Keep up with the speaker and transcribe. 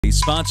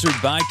proudly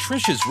sponsored by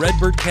Trish's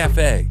Redbird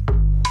Cafe.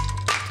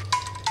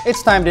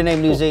 It's time to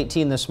name News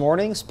 18 this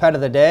morning's Pet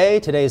of the Day.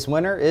 Today's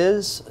winner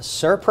is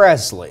Sir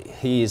Presley.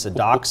 He's a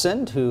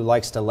dachshund who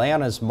likes to lay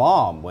on his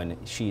mom when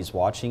she's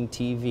watching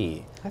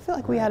TV. I feel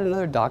like we had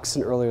another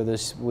dachshund earlier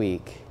this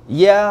week.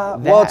 Yeah,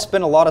 well, it's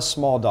been a lot of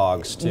small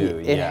dogs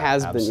too. It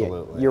has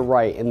absolutely. been. You're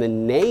right. And the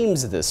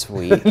names this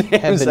week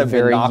have been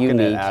very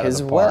unique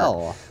as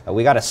well.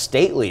 We got a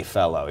stately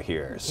fellow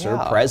here, Sir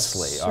Yeah,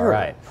 Presley. Sir All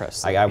right.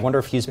 Presley. I wonder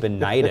if he's been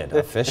knighted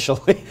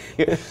officially.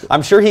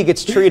 I'm sure he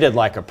gets treated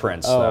like a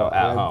prince though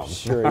at home.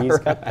 Sure, he's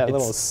got that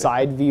little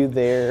side view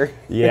there.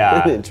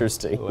 Yeah.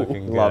 Interesting.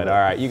 Looking good. Love it. All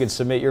right, you can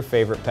submit your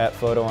favorite pet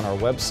photo on our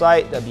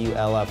website,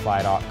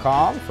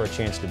 WLFI.com, for a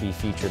chance to be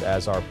featured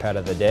as our Pet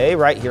of the Day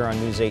right here on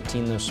News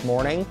 18 this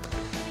morning.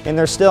 And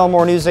there's still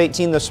more News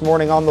 18 this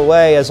morning on the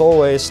way. As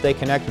always, stay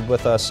connected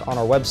with us on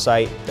our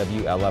website,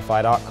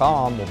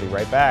 WLFI.com. We'll be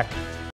right back.